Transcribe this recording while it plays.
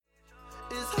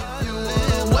You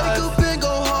wanna wake up and go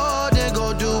hard, then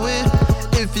go do it.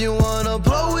 If you wanna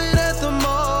blow it at the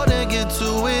mall, then get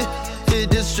to it. Hit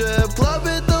the strip club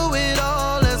and throw it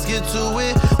all, let's get to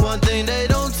it. One thing they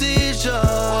don't teach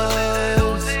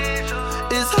us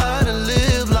is how to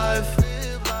live life.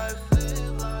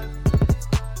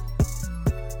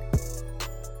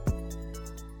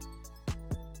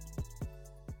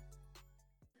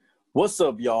 What's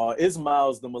up, y'all? It's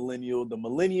Miles, the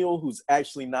millennial who's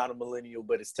actually not a millennial,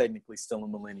 but is technically still a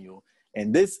millennial.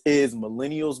 And this is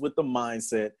Millennials with the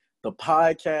Mindset, the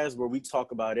podcast where we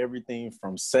talk about everything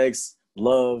from sex,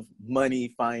 love,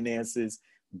 money, finances,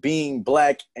 being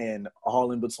Black, and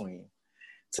all in between.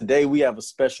 Today, we have a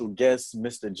special guest,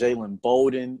 Mr. Jalen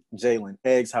Bolden, Jalen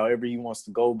Eggs, however he wants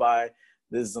to go by.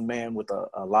 This is a man with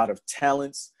a lot of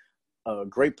talents, a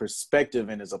great perspective,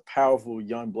 and is a powerful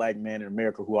young Black man in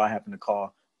America who I happen to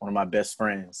call one of my best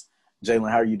friends.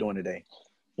 Jalen, how are you doing today?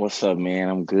 What's up, man?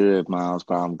 I'm good, Miles,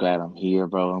 bro. I'm glad I'm here,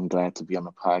 bro. I'm glad to be on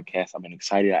the podcast. I've been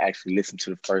excited. I actually listened to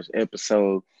the first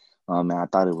episode, and I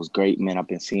thought it was great, man. I've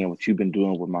been seeing what you've been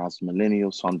doing with Miles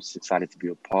Millennial, so I'm just excited to be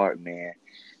a part, man.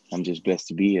 I'm just blessed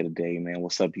to be here today, man.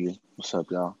 What's up, you? What's up,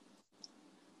 y'all?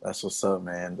 That's what's up,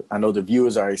 man. I know the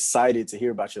viewers are excited to hear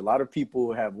about you. A lot of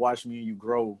people have watched me and you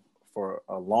grow for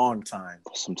a long time,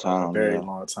 a very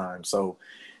long time. So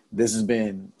this has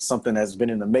been something that's been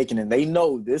in the making, and they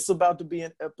know this is about to be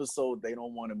an episode they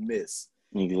don't want to miss.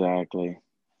 Exactly.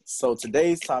 So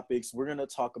today's topics, we're going to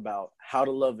talk about how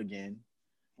to love again.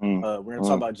 We're going to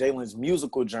talk about Jalen's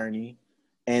musical journey,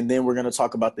 and then we're going to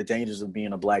talk about the dangers of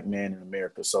being a Black man in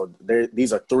America. So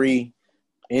these are three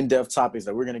in-depth topics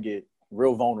that we're going to get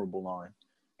real vulnerable on.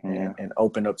 And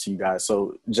open up to you guys.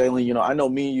 So, Jalen, I know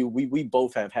me and you, we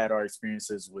both have had our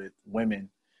experiences with women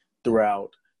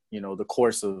throughout, the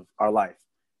course of our life.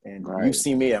 And You've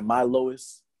seen me at my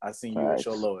lowest. I've seen you at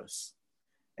your lowest.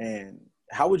 And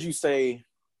how would you say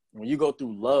when you go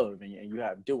through love and you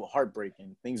have deal with heartbreak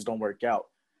and things don't work out,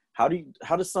 how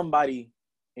does somebody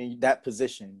in that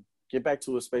position get back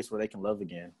to a space where they can love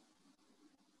again?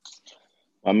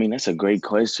 I mean, that's a great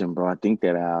question, bro. I think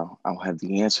that I'll have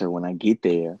the answer when I get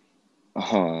there.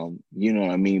 You know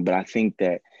what I mean? But I think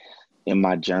that in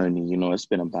my journey, it's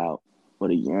been about,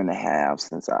 a year and a half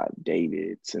since I've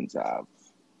dated, since I've,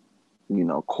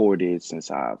 courted, since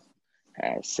I've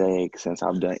had sex, since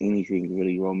I've done anything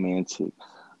really romantic.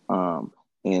 And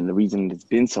the reason it's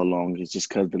been so long is just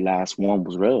because the last one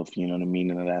was rough, you know what I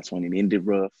mean? And the last one, it ended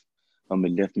rough.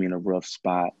 It left me in a rough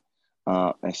spot.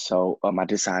 And so I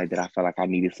decided that I felt like I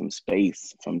needed some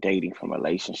space from dating, from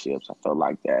relationships. I felt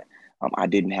like that I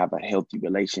didn't have a healthy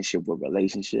relationship with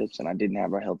relationships, and I didn't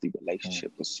have a healthy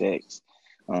relationship with sex.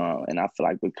 And I feel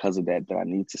like because of that I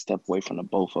need to step away from the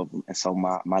both of them. And so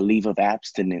my leave of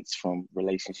abstinence from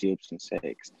relationships and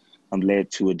sex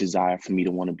led to a desire for me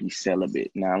to want to be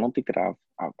celibate. Now, I don't think that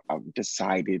I've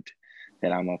decided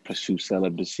that I'm going to pursue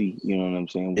celibacy, you know what I'm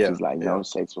saying? Which is like no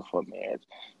sex before marriage.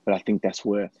 But I think that's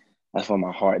where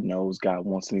my heart knows God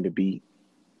wants me to be,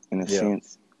 in a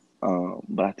sense.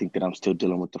 But I think that I'm still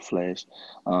dealing with the flesh.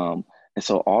 And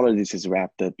so all of this is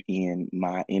wrapped up in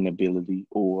my inability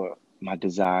or my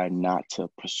desire not to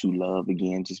pursue love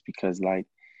again, just because, I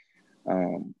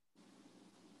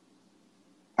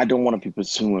don't want to be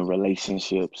pursuing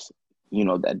relationships,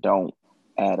 that don't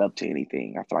add up to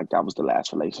anything. I feel like that was the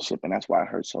last relationship, and that's why it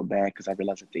hurt so bad, because I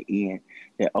realized at the end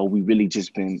that, we really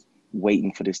just been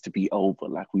waiting for this to be over.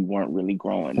 Like, we weren't really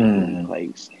growing in any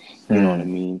place. You know what I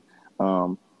mean?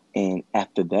 And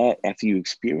after that, after you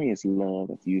experience love,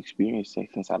 after you experience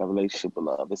sex inside a relationship with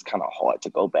love, it's kind of hard to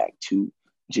go back to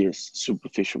just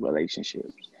superficial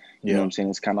relationships. You know what I'm saying?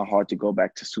 It's kind of hard to go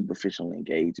back to superficial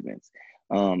engagements.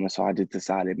 And so I just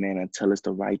decided, man, until it's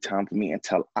the right time for me,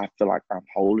 until I feel like I'm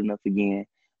whole enough again,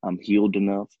 I'm healed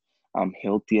enough, I'm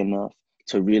healthy enough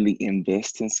to really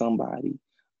invest in somebody,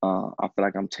 I feel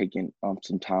like I'm taking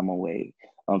some time away.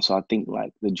 So I think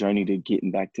like the journey to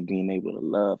getting back to being able to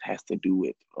love has to do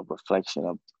with a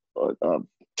reflection of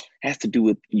has to do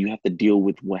with, you have to deal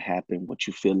with what happened, what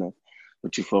you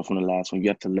felt from the last one. You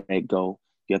have to let go.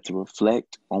 You have to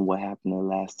reflect on what happened the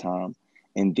last time.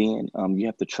 And then you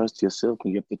have to trust yourself,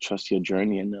 and you have to trust your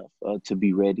journey enough to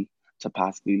be ready to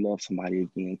possibly love somebody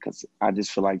again. Because I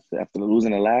just feel like after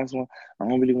losing the last one, I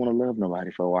don't really want to love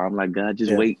nobody for a while. I'm like, God,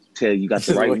 just wait till you got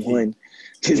the right one.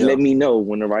 Just let me know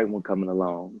when the right one coming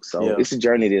along. So it's a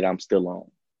journey that I'm still on.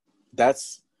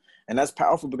 That's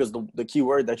powerful, because the key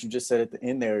word that you just said at the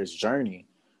end there is journey.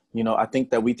 I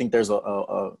think that we think there's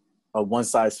a one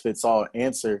size fits all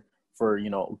answer for,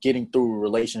 getting through a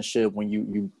relationship when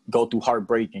you go through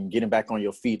heartbreak and getting back on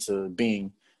your feet to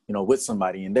being, with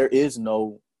somebody. And there is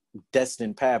no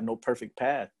destined path, no perfect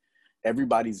path.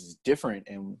 Everybody's is different.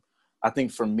 And I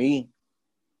think for me,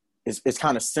 it's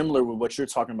kind of similar with what you're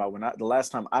talking about. The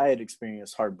last time I had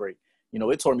experienced heartbreak, you know,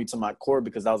 it tore me to my core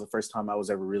because that was the first time I was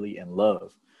ever really in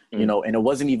love, you know, and it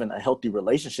wasn't even a healthy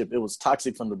relationship. It was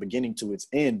toxic from the beginning to its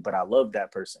end, but I loved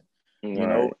that person, you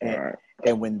know,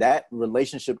 and when that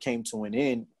relationship came to an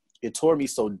end, it tore me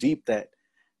so deep that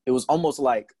it was almost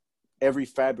like every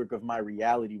fabric of my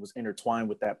reality was intertwined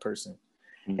with that person.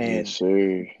 And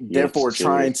therefore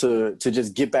trying to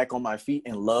just get back on my feet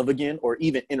and love again, or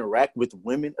even interact with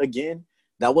women again,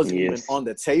 that wasn't even on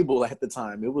the table at the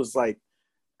time. It was like,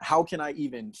 how can I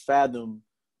even fathom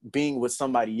being with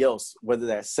somebody else, whether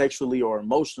that's sexually or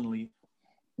emotionally,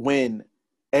 when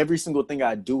every single thing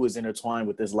I do is intertwined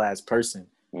with this last person?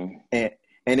 And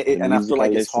I feel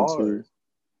like it's hard.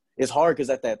 It's hard because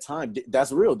at that time,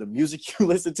 that's real. The music you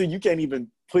listen to, you can't even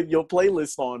put your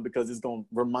playlist on because it's going to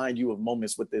remind you of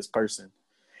moments with this person.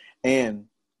 And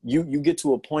you get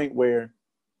to a point where,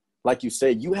 like you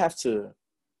said, you have to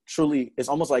truly, it's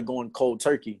almost like going cold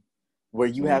turkey, where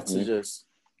you have to just,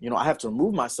 you know, I have to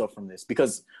remove myself from this.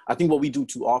 Because I think what we do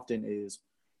too often is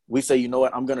we say, you know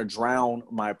what, I'm going to drown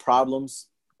my problems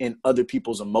in other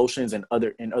people's emotions and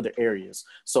in other areas.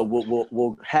 So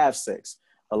we'll have sex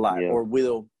a lot, or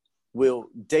we'll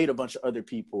date a bunch of other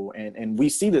people. And we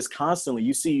see this constantly.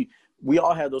 You see, we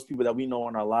all have those people that we know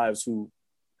in our lives who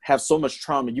have so much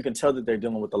trauma. You can tell that they're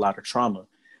dealing with a lot of trauma.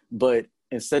 But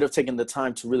instead of taking the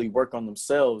time to really work on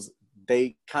themselves,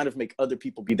 they kind of make other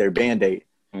people be their Band-Aid.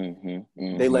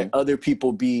 They let other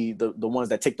people be the ones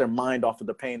that take their mind off of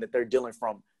the pain that they're dealing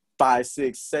from 5,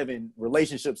 6, 7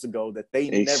 relationships ago that they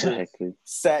never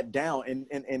sat down. And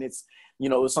it's, you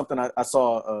know, it was something I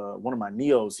saw, one of my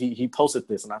Neos, he posted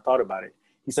this and I thought about it.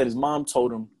 He said his mom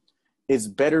told him, it's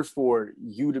better for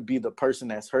you to be the person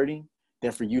that's hurting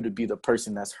than for you to be the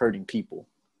person that's hurting people,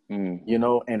 you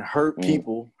know, and hurt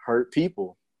people hurt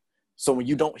people. So when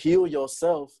you don't heal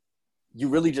yourself, you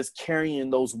really just carrying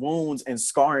those wounds and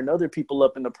scarring other people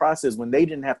up in the process when they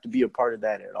didn't have to be a part of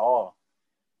that at all.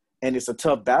 And it's a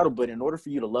tough battle, but in order for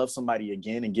you to love somebody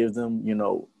again and give them, you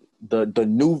know, the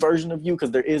new version of you,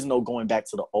 because there is no going back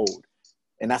to the old.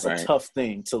 And that's a tough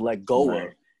thing to let go of.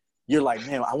 You're like,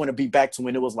 man, I want to be back to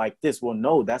when it was like this. Well,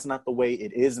 no, that's not the way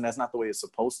it is. And that's not the way it's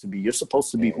supposed to be. You're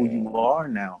supposed to be who you are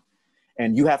now.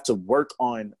 And you have to work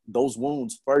on those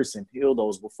wounds first and heal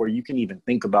those before you can even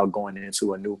think about going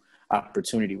into a new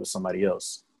opportunity with somebody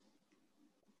else.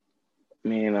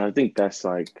 Man, I think that's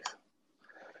like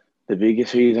the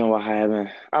biggest reason why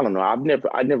I don't know,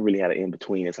 I never really had an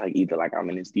in-between. It's like either like I'm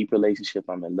in this deep relationship,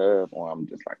 I'm in love, or I'm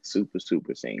just like super,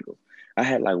 super single. I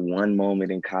had like one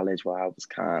moment in college where I was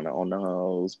kind of on the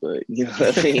hose, but you know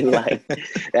what I mean? Like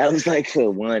that was like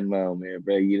for one moment,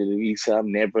 bro. You know what I mean? So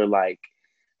I'm never like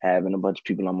having a bunch of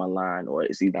people on my line, or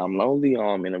it's either I'm lonely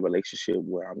or I'm in a relationship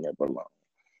where I'm never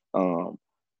alone.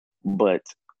 But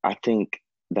I think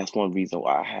that's one reason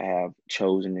why I have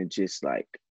chosen to just like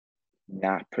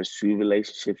not pursue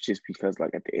relationships, just because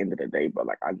like at the end of the day, but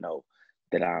like I know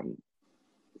that I'm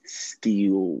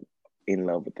still in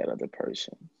love with that other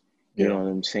person. You know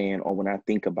what I'm saying? Or when I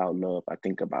think about love, I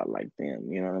think about like them,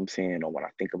 you know what I'm saying? Or when I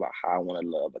think about how I want to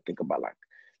love, I think about like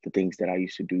the things that I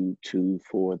used to do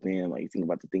for them. Like you think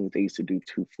about the things they used to do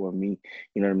for me,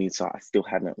 you know what I mean? So I still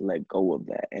haven't let go of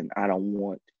that. And I don't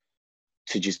want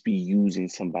to just be using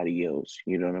somebody else,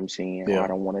 you know what I'm saying? Or I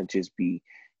don't want to just be,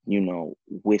 you know,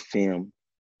 with them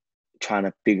trying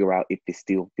to figure out if it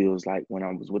still feels like when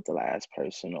I was with the last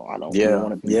person, or I don't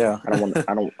want to be,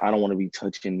 I don't want to be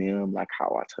touching them like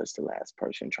how I touched the last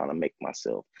person, trying to make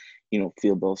myself, you know,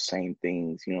 feel those same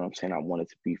things. You know what I'm saying? I want it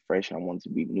to be fresh and I want it to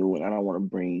be new, and I don't want to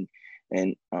bring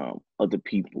other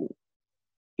people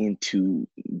into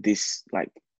this like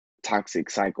toxic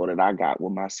cycle that I got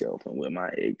with myself and with my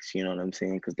ex, you know what I'm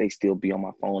saying? Because they still be on my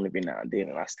phone every now and then,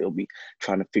 and I still be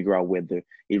trying to figure out whether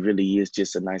it really is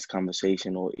just a nice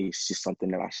conversation or it's just something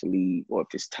that I should leave, or if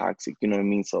it's toxic, you know what I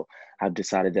mean? So I've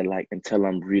decided that like until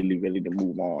I'm really ready to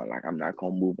move on, like I'm not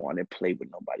gonna move on and play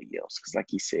with nobody else. Because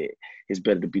like you said, it's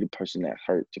better to be the person that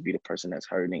hurt, to be the person that's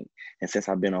hurting. And since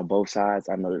I've been on both sides,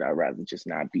 I know that I'd rather just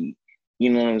not be,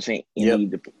 you know what I'm saying, in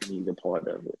either part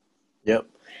of it. Yep.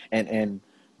 And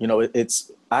you know,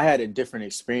 I had a different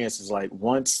experience. It's like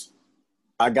once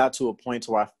I got to a point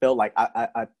where I felt like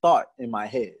I thought in my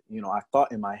head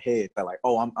that like,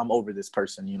 oh, I'm over this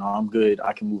person, you know, I'm good,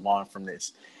 I can move on from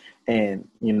this. And,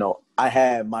 you know, I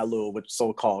had my little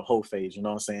so-called hoe phase, you know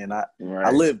what I'm saying?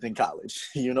 I lived in college,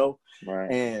 you know?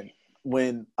 Right. And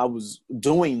when I was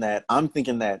doing that, I'm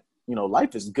thinking that, you know,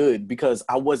 life is good because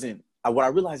what I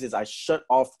realized is I shut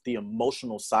off the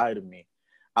emotional side of me.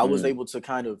 I was able to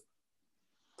kind of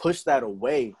push that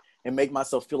away and make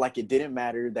myself feel like it didn't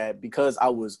matter, that because I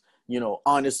was,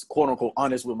 honest, quote unquote,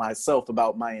 honest with myself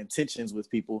about my intentions with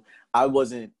people, I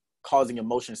wasn't causing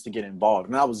emotions to get involved.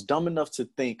 And I was dumb enough to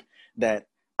think that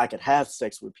I could have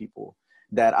sex with people,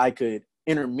 that I could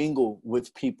intermingle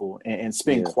with people and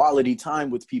spend quality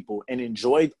time with people and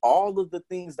enjoy all of the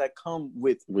things that come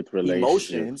with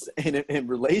emotions and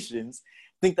relations,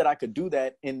 think that I could do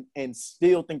that and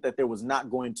still think that there was not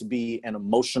going to be an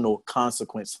emotional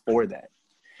consequence for that.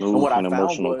 Ooh, and what I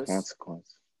found was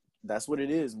consequence. That's what it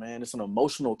is, man. It's an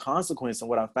emotional consequence. And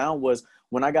what I found was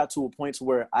when I got to a point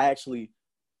where I actually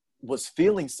was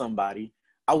feeling somebody,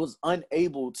 I was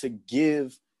unable to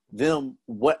give them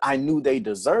what I knew they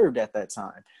deserved at that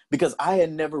time, because I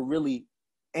had never really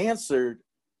answered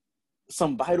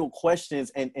some vital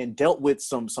questions and dealt with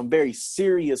some very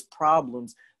serious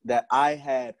problems that I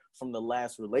had from the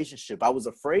last relationship. I was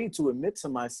afraid to admit to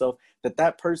myself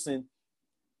that person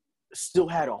still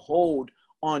had a hold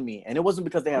on me. And it wasn't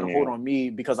because they had a hold on me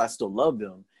because I still love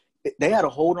them. They had a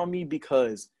hold on me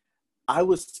because I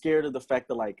was scared of the fact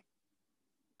that, like,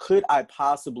 could I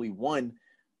possibly, one,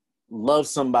 love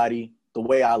somebody the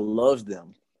way I loved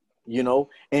them,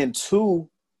 and two,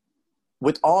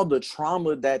 with all the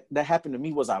trauma that happened to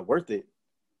me, was I worth it?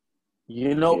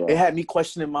 It had me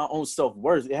questioning my own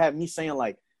self-worth. It had me saying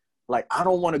like I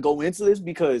don't want to go into this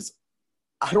because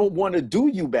I don't want to do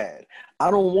you bad. I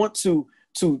don't want to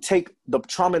take the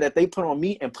trauma that they put on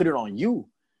me and put it on you.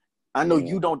 I know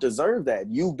you don't deserve that.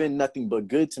 You've been nothing but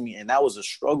good to me. And that was a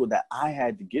struggle that I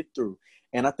had to get through.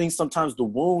 And I think sometimes the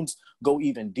wounds go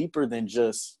even deeper than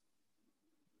just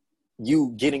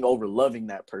you getting over loving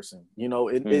that person.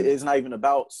 It's not even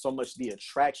about so much the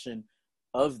attraction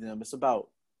of them. It's about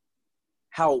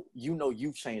how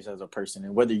you've changed as a person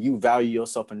and whether you value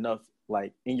yourself enough,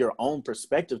 like in your own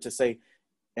perspective, to say,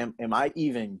 am I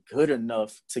even good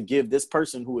enough to give this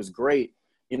person who is great,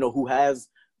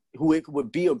 who it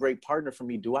would be a great partner for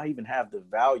me? Do I even have the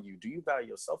value? Do you value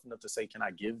yourself enough to say, can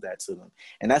I give that to them?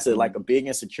 And that's like a big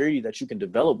insecurity that you can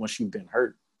develop once you've been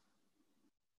hurt.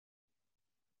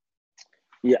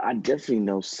 Yeah, I definitely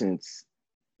know since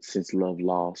Love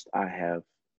Lost,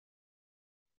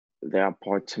 there are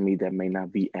parts of me that may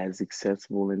not be as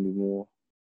accessible anymore.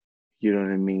 You know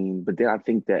what I mean? But then I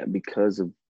think that because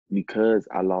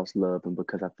I lost love and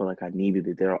because I feel like I needed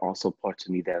it, there are also parts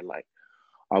of me that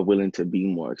are willing to be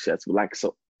more accessible.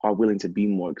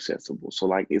 So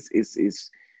like it's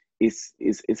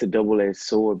a double-edged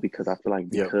sword, because I feel like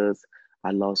because I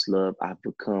lost love, I've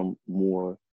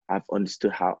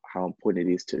understood how important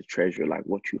it is to treasure like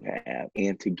what you have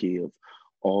and to give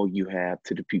all you have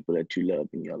to the people that you love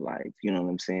in your life. You know what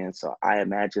I'm saying? So I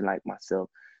imagine like myself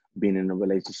being in a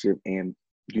relationship and,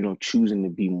 choosing to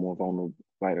be more vulnerable,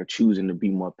 right? Or choosing to be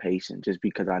more patient, just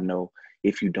because I know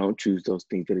if you don't choose those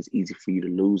things, that it's easy for you to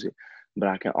lose it. But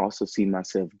I can also see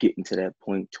myself getting to that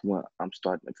point to where I'm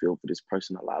starting to feel for this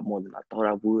person a lot more than I thought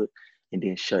I would, and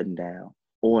then shutting down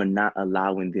or not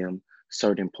allowing them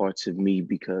certain parts of me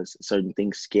because certain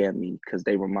things scare me because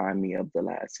they remind me of the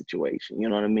last situation. You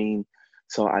know what I mean?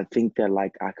 So I think that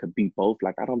like I could be both.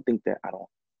 Like I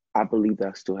believe that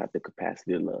I still have the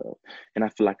capacity to love. And I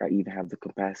feel like I even have the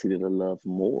capacity to love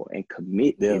more and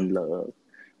commit in love.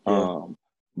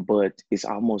 But it's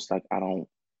almost like I don't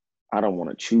want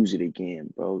to choose it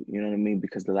again, bro. You know what I mean?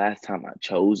 Because the last time I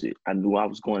chose it, I knew I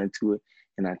was going into it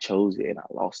and I chose it and I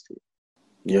lost it.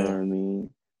 You know what I mean?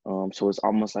 So it's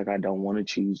almost like I don't want to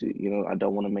choose it. I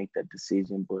don't want to make that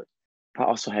decision, but I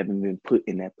also haven't been put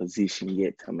in that position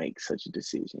yet to make such a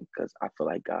decision, because I feel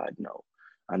like, God, no,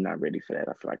 I'm not ready for that.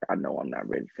 I feel like I know I'm not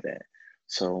ready for that.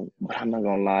 So, but I'm not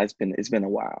gonna lie, it's been a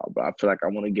while, but I feel like I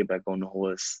want to get back on the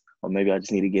horse, or maybe I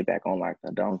just need to get back on like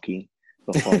a donkey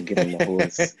before I get on the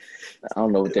horse. I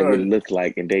don't know what that really looks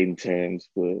like in dating terms,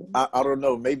 but I don't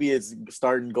know. Maybe it's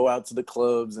starting to go out to the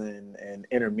clubs and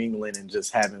intermingling and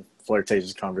just having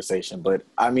flirtatious conversation. But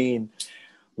I mean,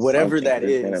 whatever that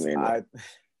is,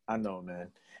 I know, man.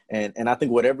 And I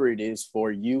think whatever it is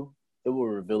for you, it will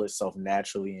reveal itself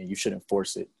naturally, and you shouldn't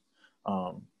force it.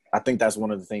 I think that's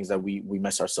one of the things that we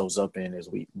mess ourselves up in, is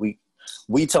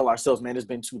we tell ourselves, man, it's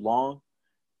been too long,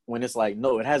 when it's like,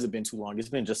 no, it hasn't been too long. It's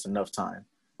been just enough time.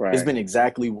 Right. It's been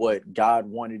exactly what God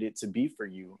wanted it to be for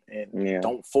you. And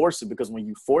don't force it, because when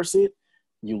you force it,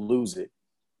 you lose it.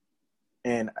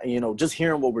 And, just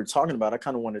hearing what we're talking about, I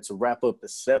kind of wanted to wrap up the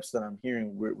steps that I'm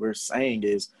hearing we're saying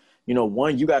is,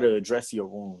 one, you got to address your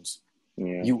wounds.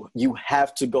 Yeah. You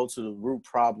have to go to the root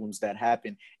problems that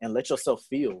happen and let yourself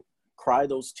feel, cry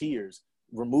those tears,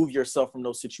 remove yourself from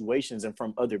those situations and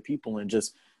from other people, and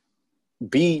just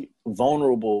be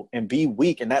vulnerable and be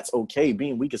weak, and that's okay.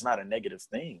 Being weak is not a negative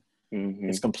thing. Mm-hmm.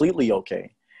 It's completely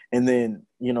okay. And then,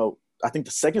 you know, I think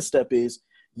the second step is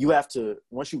you have to,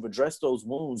 once you've addressed those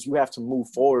wounds, you have to move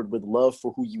forward with love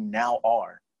for who you now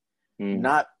are,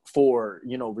 not for,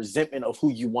 you know, resentment of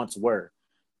who you once were.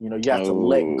 You know, you have to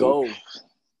let go.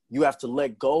 You have to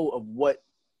let go of what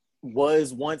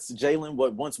was once Jalen,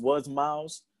 what once was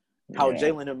Miles, how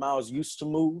Jalen and Miles used to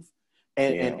move,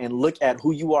 and look at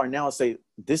who you are now and say,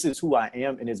 this is who I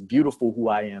am, and it's beautiful who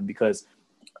I am because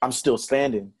I'm still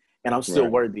standing and I'm still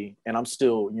worthy and I'm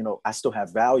still, you know, I still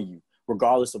have value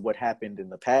regardless of what happened in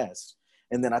the past.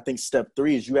 And then I think step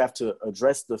 3 is you have to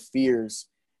address the fears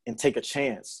and take a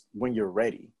chance when you're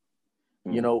ready,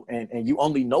 you know, and you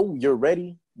only know you're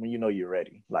ready when you know you're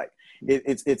ready. Like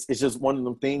it's just one of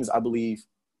them things. I believe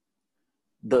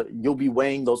you'll be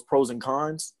weighing those pros and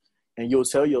cons and you'll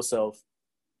tell yourself,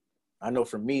 I know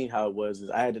for me how it was is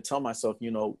I had to tell myself,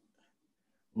 you know,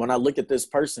 when I look at this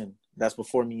person that's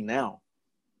before me now,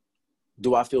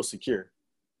 do I feel secure?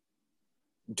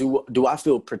 Do I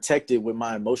feel protected with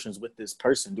my emotions with this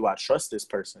person? Do I trust this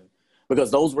person?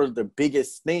 Because those were the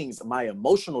biggest things. My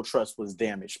emotional trust was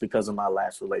damaged because of my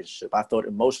last relationship. I felt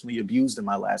emotionally abused in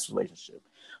my last relationship.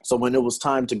 So when it was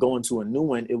time to go into a new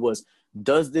one, it was,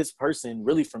 does this person,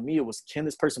 really for me, it was, can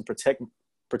this person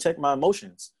protect my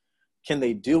emotions? Can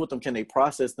they deal with them? Can they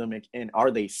process them? And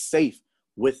are they safe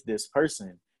with this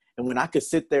person? And when I could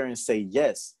sit there and say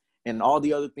yes, and all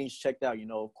the other things checked out, you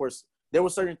know, of course, there were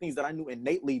certain things that I knew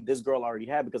innately this girl already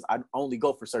had because I only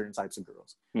go for certain types of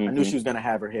girls. I knew she was going to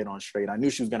have her head on straight. I knew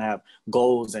she was going to have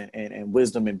goals and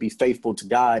wisdom and be faithful to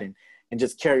God and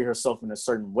just carry herself in a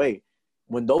certain way.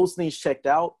 When those things checked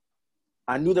out,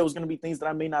 I knew there was going to be things that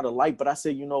I may not have liked, but I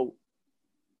said, you know,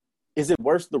 is it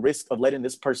worth the risk of letting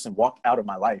this person walk out of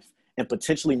my life and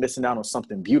potentially missing out on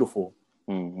something beautiful,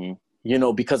 you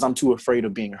know, because I'm too afraid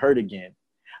of being hurt again?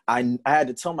 I had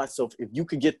to tell myself, if you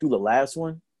could get through the last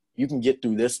one, you can get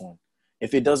through this one.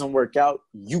 If it doesn't work out,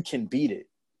 you can beat it.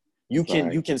 You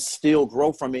can still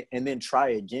grow from it and then try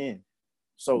again.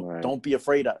 So don't be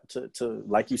afraid to,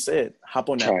 like you said, hop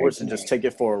on that horse and just take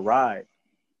it for a ride.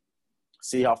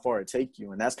 See how far it takes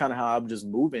you. And that's kind of how I'm just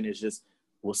moving. It's just,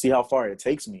 we'll see how far it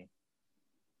takes me.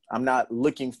 I'm not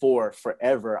looking for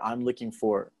forever. I'm looking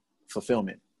for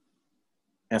fulfillment.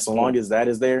 And so long as that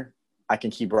is there, I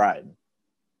can keep riding.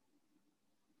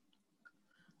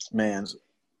 Man,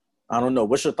 I don't know.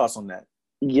 What's your thoughts on that?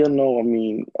 You know, I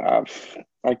mean,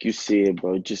 like you said,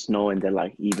 bro, just knowing that,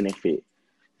 like, even if it,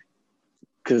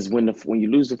 because when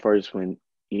you lose the first one,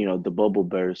 you know, the bubble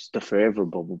burst, the forever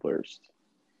bubble burst.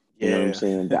 You know what I'm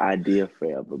saying? The idea of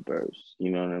forever burst.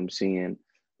 You know what I'm saying?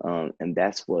 And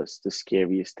that's what's the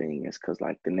scariest thing is because,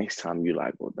 like, the next time you're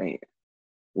like, well, man,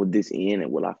 will this end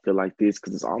and will I feel like this?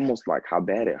 Because it's almost like how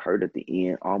bad it hurt at the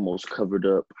end almost covered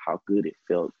up how good it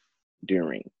felt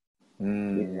during. You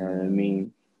know what I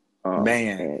mean?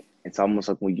 Man, and it's almost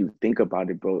like when you think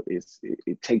about it, bro,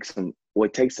 it takes some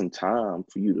time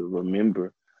for you to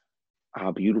remember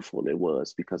how beautiful it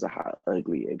was because of how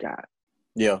ugly it got.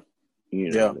 Yeah. You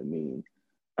know what I mean?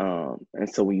 And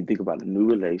so when you think about a new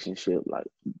relationship, like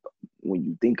when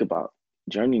you think about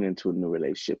journeying into a new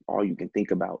relationship, all you can think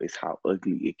about is how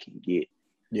ugly it can get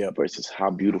versus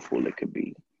how beautiful it could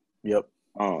be.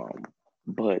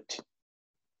 But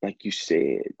like you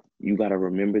said, you got to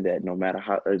remember that no matter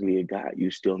how ugly it got, you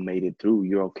still made it through.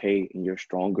 You're okay and you're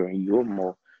stronger and you're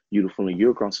more beautiful and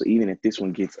you're grown. So even if this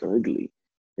one gets ugly,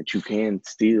 that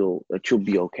you'll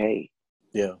be okay.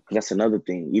 Yeah. That's another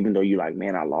thing. Even though you're like,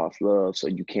 man, I lost love, so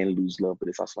you can't lose love. But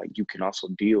it's also like you can also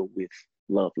deal with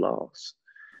love loss.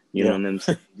 You know what I'm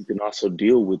saying? You can also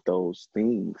deal with those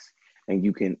things and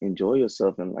you can enjoy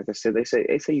yourself. And like I said, they say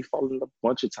you fall in love a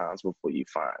bunch of times before you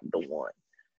find the one.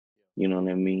 You know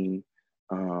what I mean?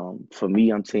 For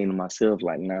me, I'm saying to myself,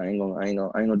 like, nah, I ain't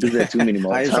gonna do that too many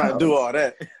more times. I ain't trying to do all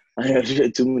that. I ain't gonna do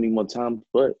that too many more times,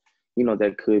 but you know,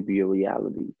 that could be a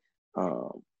reality.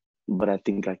 But I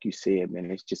think, like you said,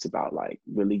 man, it's just about like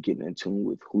really getting in tune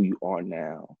with who you are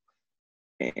now.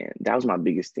 And that was my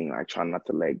biggest thing, like trying not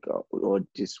to let go. Or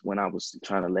just when I was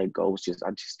trying to let go,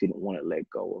 I just didn't want to let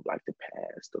go of like the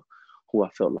past or who I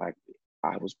felt like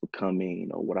I was becoming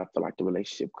or what I felt like the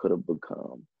relationship could have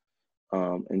become.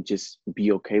 And just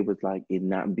be okay with like it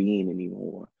not being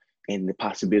anymore and the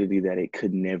possibility that it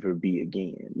could never be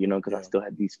again, you know, because I still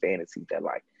had these fantasies that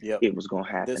like it was going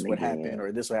to happen. This would happen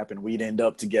or this would happen. We'd end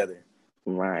up together.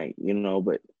 Right. You know,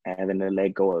 but having to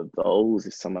let go of those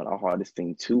is some of the hardest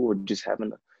thing too, or just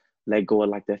having to let go of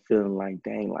like that feeling like,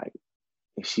 dang, like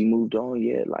if she moved on,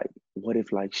 like what if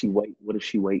she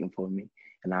waiting for me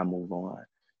and I move on?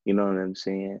 You know what I'm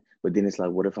saying? But then it's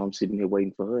like, what if I'm sitting here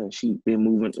waiting for her and she been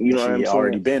moving? You know what I'm She saying?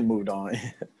 already been moved on.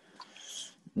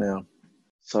 Yeah.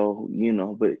 So,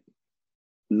 but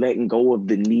letting go of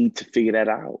the need to figure that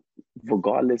out,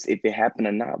 regardless if it happened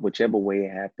or not, whichever way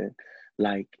it happened,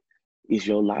 like, it's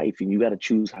your life and you got to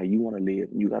choose how you want to live.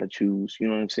 You got to choose, you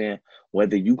know what I'm saying?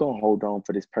 Whether you going to hold on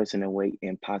for this person and wait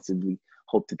and possibly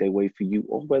hope that they wait for you,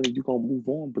 or whether you going to move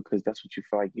on because that's what you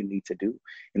feel like you need to do.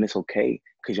 And it's okay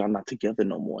because y'all not together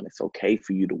no more. And it's okay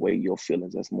for you to weigh your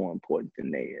feelings. That's more important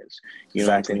than theirs. You know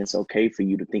what I'm saying? It's okay for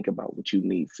you to think about what you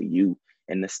need for you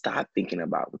and to stop thinking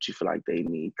about what you feel like they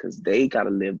need, because they got to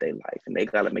live their life and they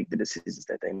got to make the decisions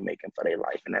that they're making for their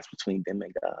life. And that's between them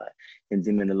and God and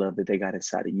them and the love that they got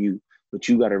inside of you. But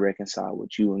you got to reconcile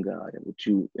with you and God and with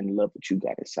you and love that you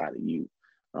got inside of you.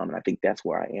 And I think that's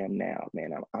where I am now,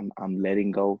 man. I'm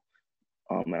letting go,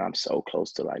 and I'm so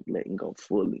close to like letting go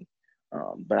fully.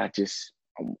 But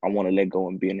I want to let go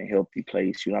and be in a healthy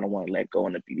place. I don't want to let go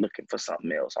and to be looking for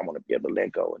something else. I want to be able to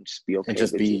let go and just be okay. And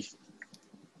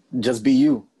just be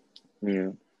you. Yeah.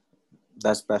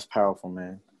 That's powerful,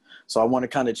 man. So I want to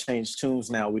kind of change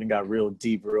tunes now. We done got real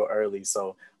deep real early.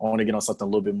 So I want to get on something a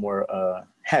little bit more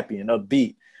happy and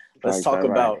upbeat. Let's talk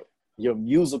about your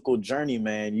musical journey,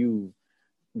 man. You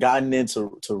gotten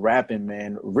into rapping,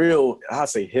 man. Real, I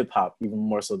say hip hop, even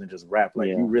more so than just rap. Like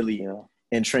you really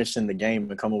entrenched in the game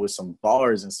and coming with some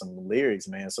bars and some lyrics,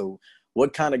 man. So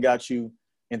what kind of got you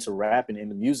into rapping,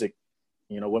 into music?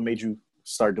 What made you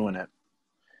start doing that?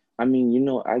 I mean,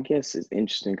 I guess it's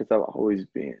interesting because I've always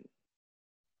been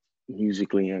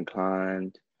musically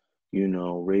inclined,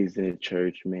 raised in a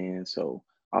church, man. So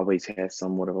I always had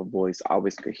somewhat of a voice. I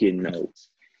always could hear notes.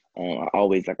 I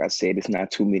always, like I said, it's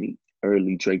not too many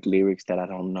early Drake lyrics that I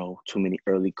don't know, too many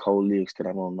early Cole lyrics that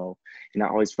I don't know. And I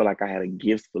always felt like I had a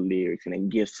gift for lyrics and a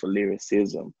gift for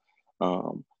lyricism.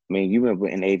 You remember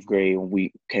in 8th grade when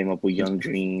we came up with Young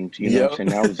Dreams, you know what I'm saying?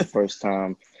 That was the first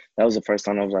time. That was the first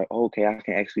time I was like, oh, okay, I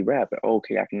can actually rap. And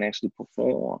okay, I can actually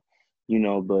perform,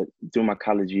 but through my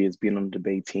college years, being on the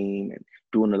debate team and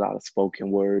doing a lot of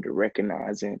spoken word,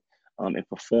 recognizing and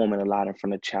performing a lot in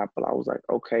front of chapel, I was like,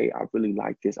 okay, I really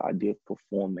like this idea of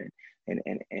performing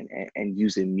and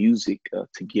using music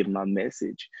to give my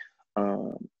message.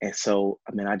 And so,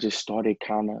 I just started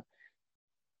kind of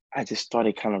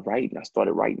writing. I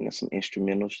started writing some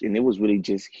instrumentals, and it was really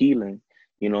just healing.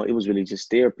 It was really just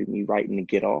therapy, me writing to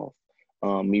get off,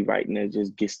 me writing to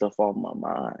just get stuff off my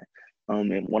mind.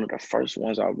 And one of the first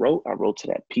ones I wrote to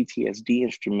that PTSD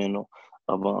instrumental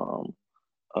of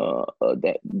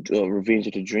that Revenge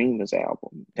of the Dreamers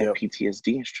album, that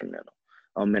PTSD instrumental.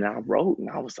 And I wrote, and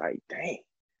I was like, dang,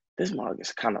 this mug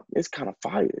is kind of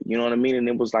fire. You know what I mean? And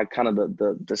it was like kind of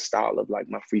the style of like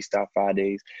my freestyle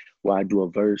Fridays, where I do a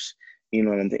verse,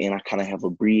 and I kind of have a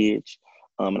bridge,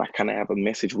 and I kind of have a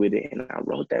message with it. And I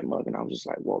wrote that mug, and I was just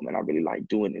like, whoa, man, I really like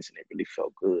doing this, and it really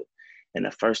felt good. And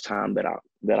the first time that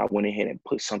I went ahead and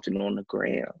put something on the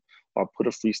gram, or put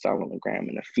a freestyle on the gram,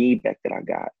 and the feedback that I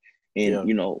got, and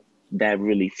that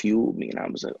really fueled me. And I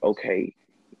was like, okay,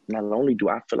 not only do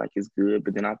I feel like it's good,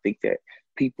 but then I think that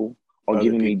people are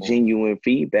giving me genuine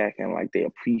feedback and like they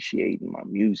appreciate my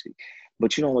music.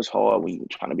 But it's hard when you're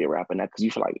trying to be a rapper now, because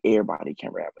you feel like everybody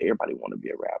can rap. Everybody want to be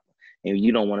a rapper. And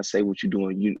you don't want to say what you're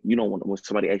doing. You don't want to, when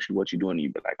somebody asks you what you're doing, you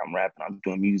be like, I'm rapping, I'm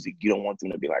doing music. You don't want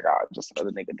them to be like, just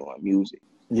another nigga doing music.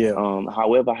 Yeah.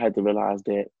 However, I had to realize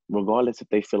that regardless if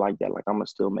they feel like that, like I'm gonna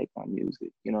still make my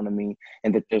music. You know what I mean?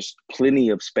 And that there's plenty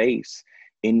of space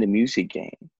in the music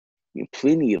game.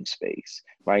 Plenty of space,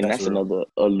 right? And that's another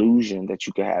illusion that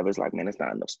you could have. It's like, man, it's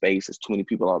not enough space. There's too many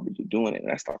people already doing it.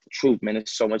 And that's not the truth, man.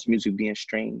 There's so much music being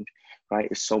streamed, right?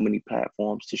 There's so many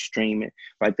platforms to stream it,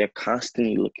 right? They're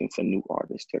constantly looking for new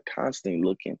artists. They're constantly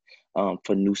looking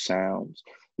for new sounds.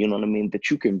 You know what I mean? That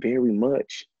you can very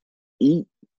much eat,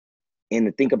 and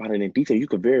to think about it in detail, you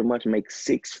could very much make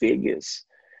 6 figures.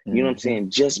 You know what I'm saying?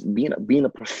 Just being a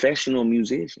professional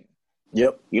musician.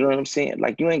 Yep. You know what I'm saying?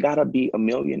 Like, you ain't gotta be a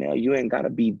millionaire. You ain't gotta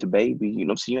be the baby. You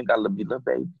know what I'm saying? You ain't gotta be the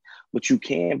baby. But you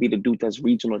can be the dude that's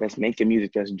regional, that's making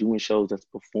music, that's doing shows, that's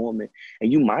performing. And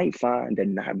you might find that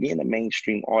not being a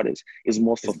mainstream artist is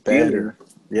more fulfilling.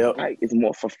 Yep. Right? It's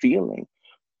more fulfilling.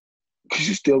 Because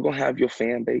you still gonna have your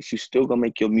fan base. You still gonna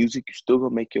make your music. You still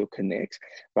gonna make your connects.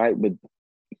 Right? But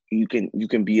you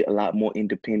can be a lot more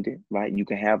independent. Right? You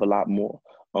can have a lot more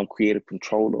creative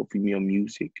control over your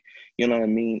music. You know what I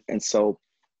mean? And so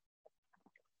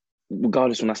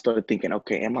regardless, when I started thinking,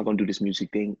 okay, am I gonna do this music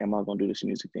thing? Am I gonna do this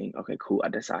music thing? Okay, cool. I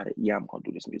decided, yeah, I'm gonna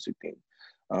do this music thing.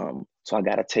 So I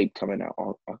got a tape coming out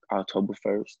on October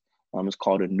 1st. It's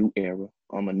called A New Era.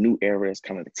 A New Era is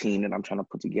kind of the team that I'm trying to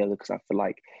put together because I feel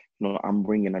like, I'm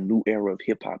bringing a new era of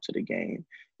hip hop to the game.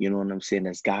 You know what I'm saying?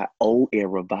 It's got old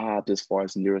era vibes as far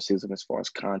as lyricism, as far as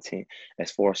content,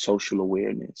 as far as social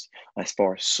awareness, as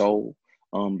far as soul.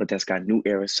 But that's got new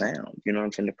era sound. You know what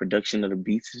I'm saying? The production of the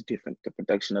beats is different. The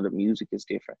production of the music is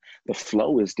different. The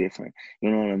flow is different.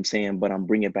 You know what I'm saying? But I'm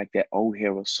bringing back that old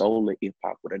era soul of hip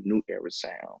hop with a new era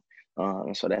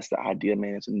sound. So that's the idea,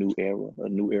 man. It's a new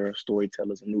era of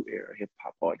storytellers, a new era hip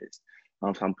hop artists.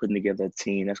 So I'm putting together a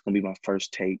team. That's gonna be my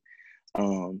first take.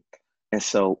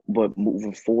 But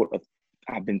moving forward,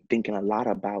 I've been thinking a lot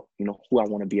about, who I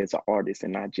want to be as an artist,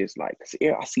 and not just like,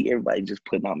 I see everybody just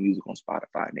putting out music on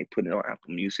Spotify and they putting it on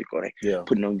Apple Music, or they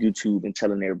putting it on YouTube and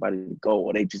telling everybody to go,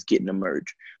 or they just getting the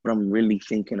merge. But I'm really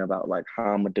thinking about like how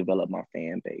I'm gonna develop my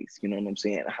fan base, you know what I'm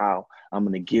saying? How I'm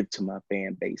gonna give to my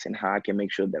fan base, and how I can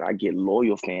make sure that I get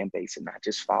loyal fan base and not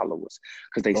just followers.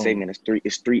 Because they say, man,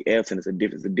 it's three F's, and it's a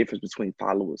difference between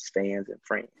followers, fans, and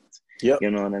friends. Yep.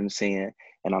 You know what I'm saying?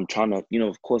 And I'm trying to,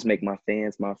 of course, make my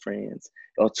fans my friends.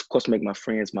 Of course, make my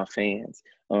friends my fans.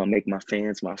 Make my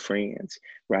fans my friends,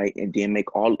 right? And then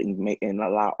and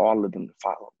allow all of them to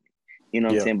follow me. You know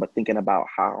what I'm saying? But thinking about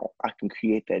how I can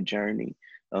create that journey.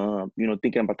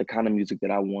 Thinking about the kind of music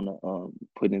that I want to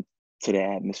put into the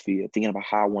atmosphere. Thinking about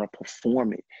how I want to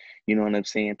perform it. You know what I'm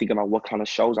saying? Thinking about what kind of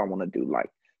shows I want to do. Like,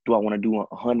 do I want to do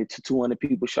 100 to 200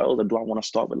 people shows, or do I want to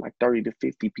start with like 30 to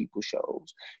 50 people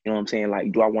shows? You know what I'm saying?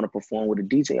 Like, do I want to perform with a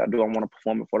DJ, or do I want to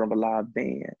perform in front of a live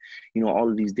band? All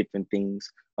of these different things.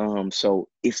 So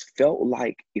it's felt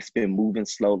like it's been moving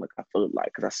slow. Like I feel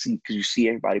like, because you see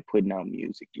everybody putting out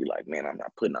music. You're like, man, I'm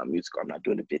not putting out music, or I'm not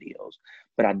doing the videos.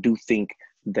 But I do think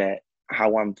that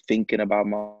how I'm thinking about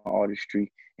my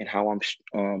artistry and how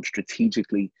I'm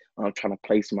strategically trying to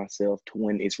place myself to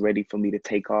when it's ready for me to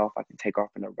take off, I can take off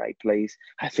in the right place.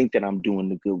 I think that I'm doing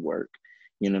the good work.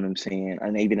 You know what I'm saying?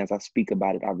 And even as I speak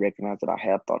about it, I recognize that I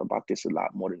have thought about this a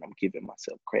lot more than I'm giving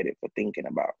myself credit for thinking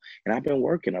about. And I've been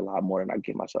working a lot more than I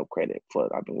give myself credit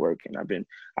for. I've been working.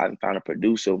 I've found a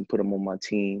producer and put him on my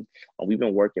team. We've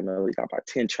been working. We got about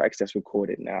 10 tracks that's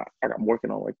recorded now. I'm working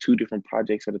on like 2 different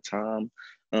projects at a time.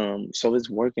 So it's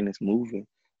working, it's moving.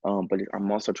 But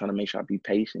I'm also trying to make sure I be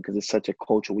patient, because it's such a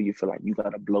culture where you feel like you got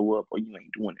to blow up or you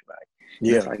ain't doing it right.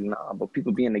 Yeah. It's like, nah, but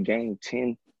people be in the game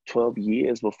 10, 12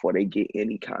 years before they get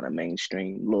any kind of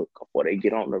mainstream look, before they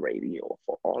get on the radio,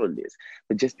 for all of this.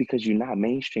 But just because you're not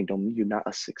mainstream don't mean you're not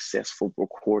a successful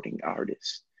recording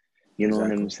artist. You know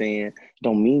what I'm saying?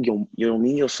 Don't mean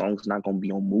your song's not gonna be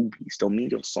on movies. Don't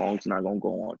mean your song's not gonna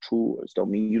go on tours.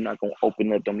 Don't mean you're not gonna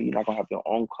open up. Don't mean you're not gonna have your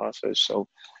own concerts. So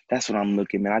that's what I'm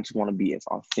looking at. I just want to be as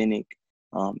authentic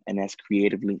and as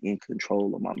creatively in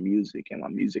control of my music and my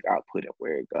music output and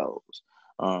where it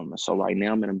goes. So right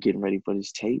now, man, I'm getting ready for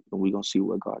this tape, and we're gonna see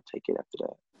where God take it after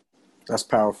that. That's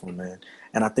powerful, man.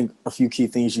 And I think a few key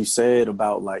things you said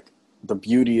about like the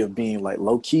beauty of being like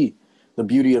low key, the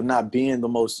beauty of not being the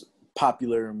most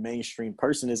popular mainstream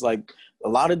person is like a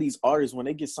lot of these artists, when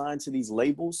they get signed to these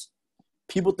labels,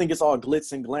 people think it's all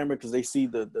glitz and glamour because they see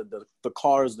the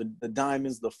cars, the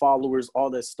diamonds, the followers, all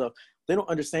that stuff. They don't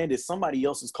understand it. Somebody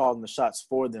else is calling the shots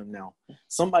for them now.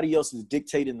 Somebody else is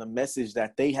dictating the message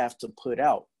that they have to put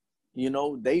out.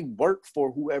 They work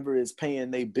for whoever is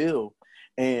paying their bill.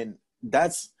 And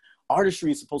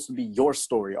artistry is supposed to be your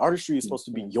story. Artistry is supposed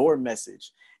to be your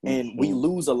message. And we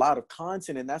lose a lot of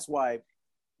content. And that's why,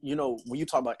 when you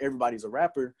talk about everybody's a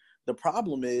rapper, the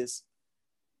problem is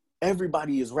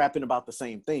everybody is rapping about the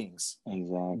same things.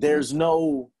 Exactly. There's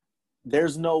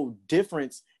no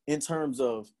difference in terms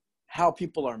of how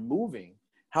people are moving,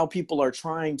 how people are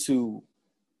trying to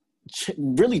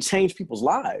really change people's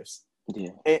lives. Yeah.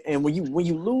 And when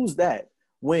you lose that,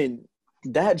 when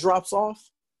that drops off,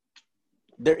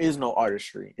 there is no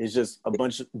artistry. It's just a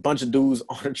bunch of dudes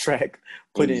on a track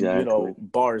putting,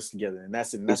 bars together. And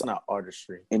that's not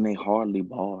artistry. And they hardly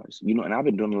bars. And I've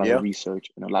been doing a lot of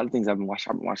research, and a lot of things I've been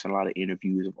watching a lot of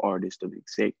interviews of artists, of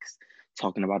execs,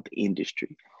 talking about the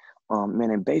industry.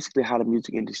 And basically how the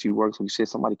music industry works, when you say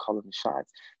somebody calling the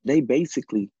shots, they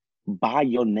basically buy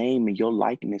your name and your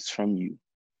likeness from you,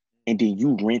 and then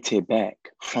you rent it back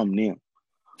from them,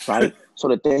 right? So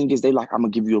the thing is, they like, I'm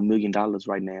going to give you $1 million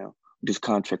right now. This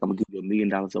contract, I'm gonna give you $1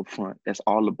 million up front. That's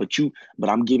all but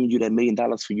I'm giving you that $1 million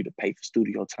for you to pay for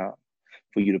studio time,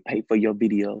 for you to pay for your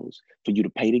videos, for you to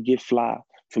pay to get fly,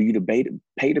 for you to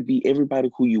pay to be everybody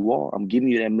who you are. I'm giving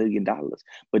you that $1 million.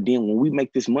 But then when we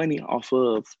make this money off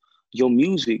of your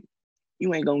music,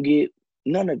 you ain't gonna get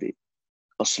none of it.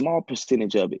 A small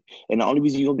percentage of it. And the only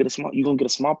reason you're gonna get a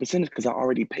small percentage because I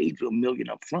already paid you $1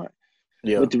 million up front.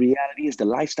 Yeah. But the reality is the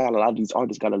lifestyle a lot of these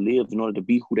artists got to live in order to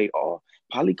be who they are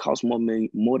probably costs more than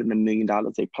 $1 million.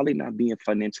 They probably not being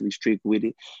financially strict with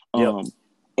it. Yep.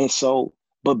 And so,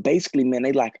 but basically, man,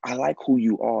 they like, I like who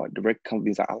you are. The record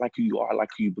companies, I like who you are. I like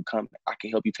who you become. I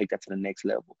can help you take that to the next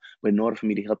level. But in order for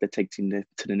me to help that take to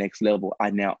the next level,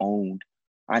 I now own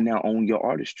your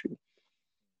artistry.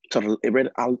 So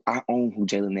I own who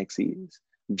Jalen X is.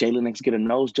 If Jalen X get a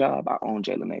nose job, I own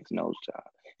Jalen X nose job.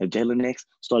 If Jalen X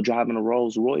start driving a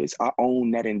Rolls Royce, I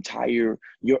own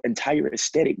your entire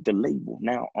aesthetic. The label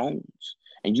now owns,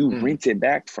 and you rent it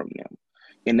back from them,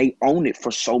 and they own it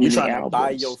for so many albums. You're trying to buy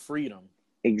your freedom.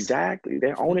 Exactly,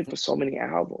 they own it for so many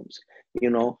albums,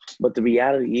 But the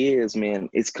reality is, man,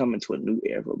 it's coming to a new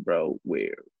era, bro,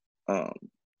 where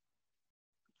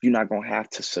you're not gonna have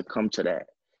to succumb to that.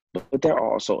 But there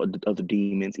are also other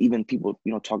demons. Even people,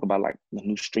 talk about like the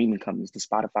new streaming companies, the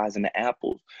Spotify's and the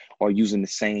Apples are using the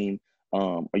same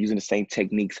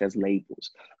techniques as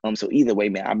labels. So either way,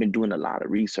 man, I've been doing a lot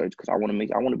of research because I want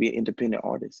to be an independent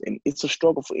artist, and it's a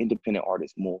struggle for independent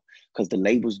artists more because the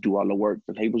labels do all the work,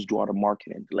 the labels do all the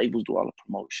marketing, the labels do all the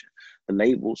promotion, the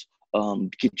labels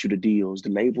get you the deals, the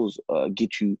labels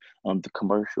get you the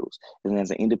commercials, and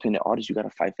as an independent artist, you got to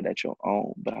fight for that your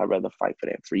own. But I'd rather fight for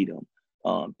that freedom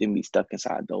than be stuck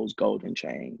inside those golden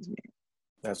chains, man.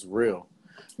 That's real.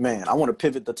 Man, I want to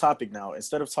pivot the topic now.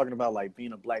 Instead of talking about like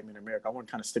being a black man in America, I want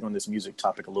to kind of stick on this music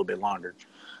topic a little bit longer.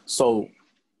 So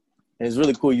it's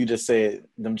really cool you just said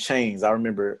them chains. I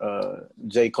remember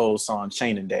J. Cole's song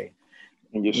Chainin' Day.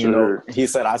 Yes, sir. He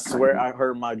said, I swear I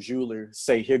heard my jeweler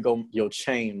say, here go your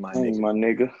chain, my nigga. My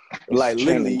nigga. Like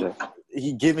literally,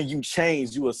 he giving you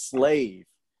chains, you a slave.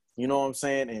 You know what I'm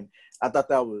saying? And I thought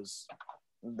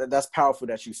that's powerful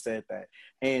that you said that.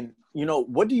 And,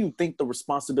 what do you think the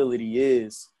responsibility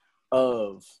is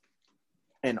of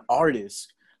an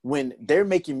artist when they're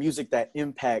making music that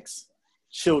impacts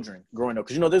children growing up?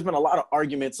 Because, there's been a lot of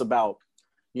arguments about,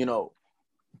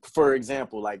 for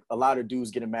example, like a lot of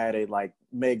dudes getting mad at like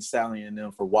Meg Thee Stallion and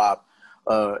them for WAP.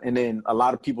 And then a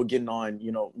lot of people getting on,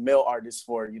 male artists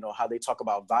for, how they talk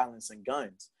about violence and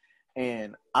guns.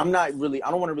 And I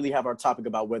don't want to really have our topic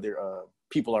about whether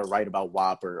people are right about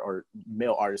WAP or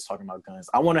male artists talking about guns.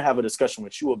 I want to have a discussion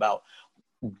with you about,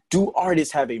 do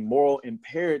artists have a moral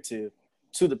imperative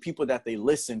to the people that they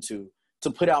listen to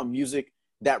put out music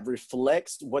that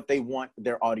reflects what they want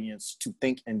their audience to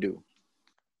think and do?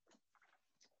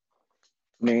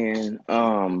 Man,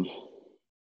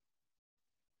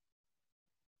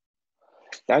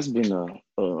 that's been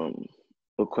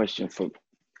a question for,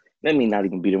 let me not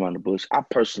even beat around the bush. I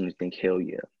personally think hell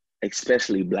yeah,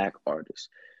 especially black artists,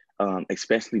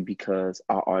 especially because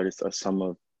our artists are some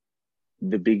of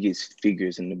the biggest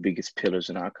figures and the biggest pillars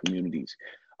in our communities.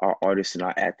 Our artists and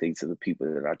our athletes are the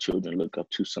people that our children look up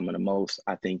to some of the most.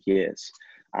 I think, yes,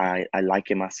 I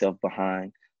liken myself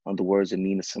behind on the words of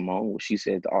Nina Simone, where she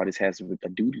said the artist has a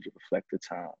duty to reflect the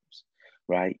times,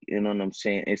 right? You know what I'm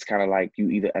saying? It's kind of like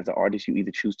you either, as an artist, you either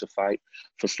choose to fight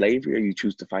for slavery or you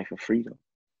choose to fight for freedom.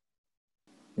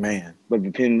 Man. But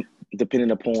depending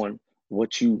upon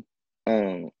what you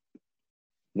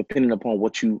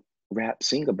rap,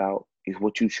 sing about is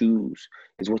what you choose,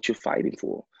 is what you're fighting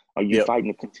for. Are you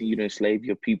fighting to continue to enslave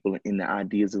your people in the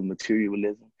ideas of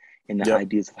materialism, in the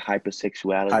ideas of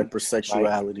hypersexuality,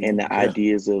 right? And the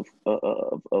ideas of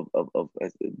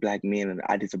black men, and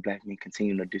the ideas of black men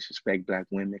continuing to disrespect black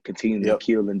women, continuing to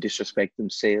kill and disrespect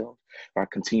themselves, or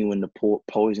continuing to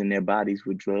poison their bodies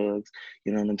with drugs,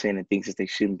 you know what I'm saying, and things that they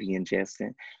shouldn't be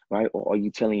ingesting, right? Or are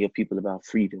you telling your people about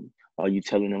freedom? Are you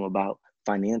telling them about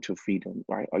financial freedom,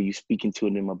 right? Are you speaking to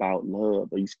them about love?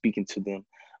 Are you speaking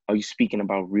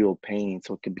about real pain,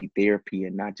 so it could be therapy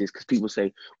and not just, because people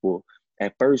say, well,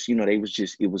 at first, it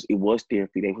was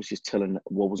therapy. They was just telling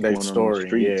what was going on in the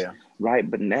streets, right?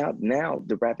 But now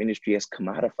the rap industry has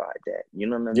commodified that. You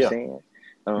know what I'm saying?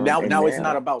 Now it's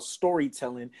not about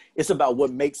storytelling. It's about what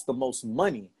makes the most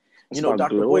money.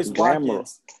 Dr.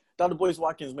 Boyce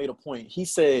Watkins made a point. He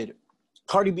said,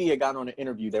 Cardi B had got on an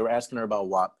interview. They were asking her about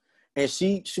WAP. And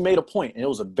she made a point, and it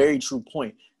was a very true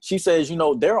point. She says,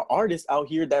 there are artists out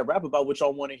here that rap about what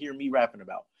y'all want to hear me rapping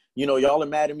about. Y'all are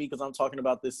mad at me because I'm talking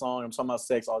about this song. I'm talking about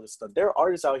sex, all this stuff. There are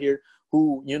artists out here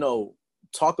who,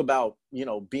 talk about,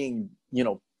 being,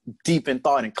 deep in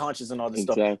thought and conscious and all this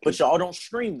stuff. But y'all don't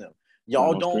stream them.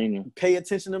 Y'all don't pay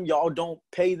attention to them. Y'all don't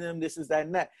pay them. This is that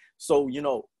and that. So,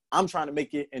 I'm trying to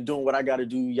make it and doing what I got to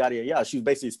do, yada, yada, yada. She was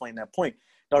basically explaining that point.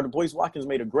 Dr. Boyce Watkins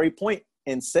made a great point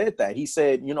and said that. He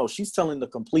said, she's telling the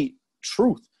complete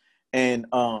truth. And,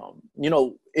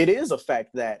 it is a fact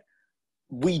that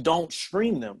we don't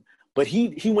stream them. But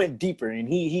he went deeper, and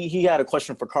he had a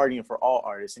question for Cardi and for all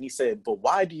artists, and he said, "But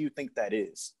why do you think that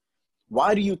is?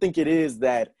 Why do you think it is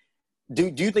that?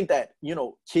 Do you think that, you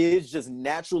know, kids just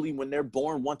naturally when they're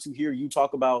born want to hear you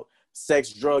talk about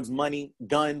sex, drugs, money,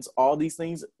 guns, all these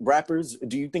things? Rappers,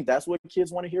 do you think that's what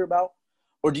kids want to hear about,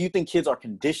 or do you think kids are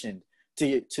conditioned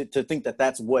to think that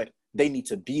that's what they need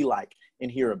to be like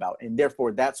and hear about, and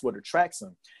therefore that's what attracts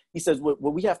them?" He says, what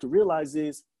we have to realize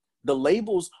is the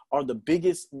labels are the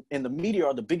biggest, and the media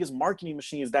are the biggest marketing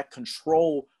machines that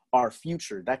control our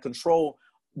future, that control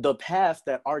the path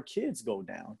that our kids go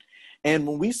down. And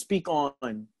when we speak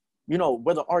on, you know,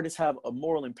 whether artists have a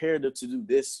moral imperative to do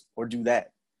this or do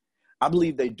that, I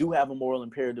believe they do have a moral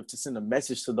imperative to send a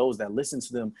message to those that listen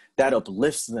to them that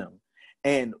uplifts them.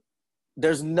 And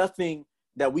there's nothing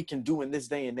that we can do in this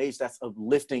day and age that's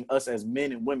uplifting us as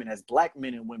men and women, as Black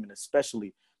men and women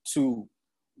especially, to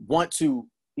want to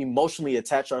emotionally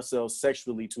attach ourselves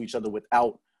sexually to each other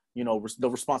without, you know, the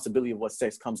responsibility of what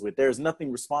sex comes with. There's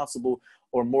nothing responsible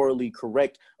or morally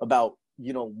correct about,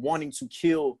 you know, wanting to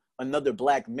kill another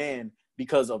Black man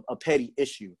because of a petty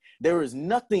issue. There is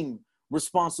nothing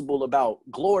responsible about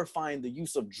glorifying the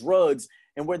use of drugs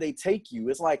and where they take you.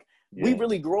 It's like, we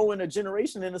really grow in a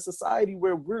generation, in a society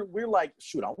where we're like,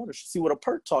 shoot, I want to see what a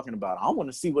perk talking about. I want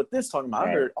to see what this talking about.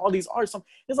 I heard all these artists.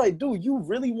 It's like, dude, you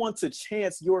really want to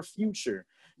chance your future,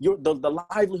 the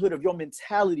livelihood of your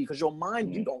mentality, because your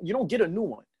mind, you don't get a new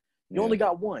one. You only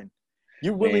got one.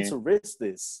 You're willing to risk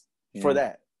this for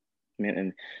that.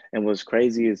 Man, and what's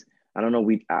crazy is, I don't know,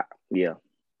 I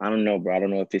don't know, bro. I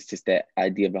don't know if it's just that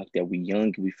idea about that we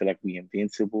young, we feel like we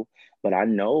invincible, but I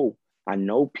know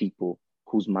people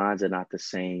whose minds are not the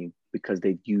same because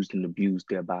they've used and abused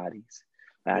their bodies.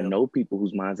 I know people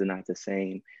whose minds are not the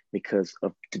same because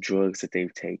of the drugs that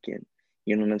they've taken.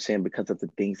 You know what I'm saying? Because of the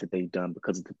things that they've done,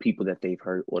 because of the people that they've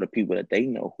hurt, or the people that they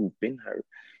know who've been hurt.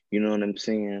 You know what I'm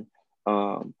saying?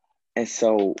 And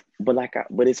so, but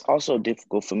it's also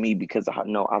difficult for me because I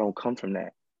know I don't come from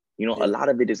that. You know, a lot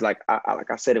of it is like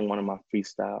I said in one of my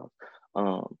freestyles,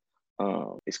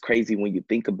 it's crazy when you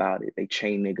think about it. They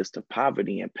chain niggas to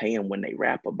poverty and pay them when they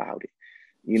rap about it.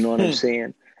 You know what I'm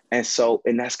saying? And so,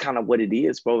 and that's kind of what it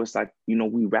is, bro. It's like, you know,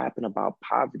 we rapping about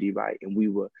poverty, right? And we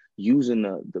were using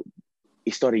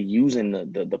it started using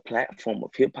the platform of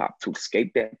hip hop to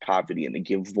escape that poverty and to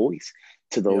give voice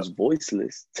to those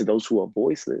voiceless, to those who are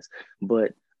voiceless.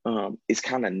 But it's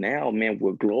kind of now, man,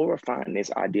 we're glorifying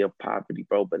this idea of poverty,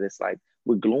 bro. But it's like,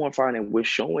 we're glorifying it, we're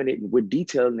showing it, and we're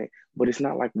detailing it, but it's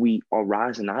not like we are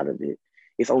rising out of it.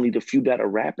 It's only the few that are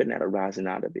rapping that are rising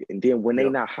out of it. And then when they're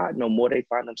not hot no more, they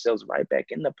find themselves right back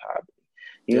in the poverty.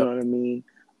 You know what I mean?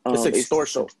 It's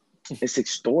extortion. It's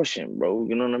extortion, bro.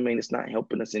 You know what I mean? It's not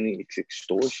helping us in it's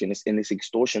extortion. It's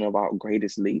extortion of our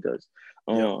greatest leaders.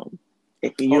 You know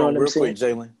what I'm saying? Quick,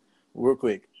 Jalen. Real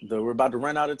quick. We're about to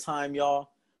run out of time,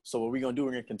 y'all. So what we're going to do,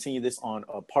 we're going to continue this on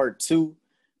part 2.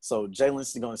 So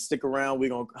Jalen's going to stick around. We're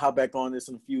going to hop back on this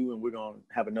in a few, and we're going to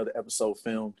have another episode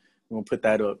filmed. We're going to put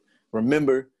that up.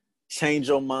 Remember, change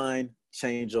your mind,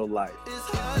 change your life. Wake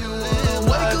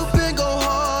up and go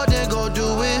hard and go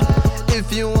do it.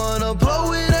 If you want to blow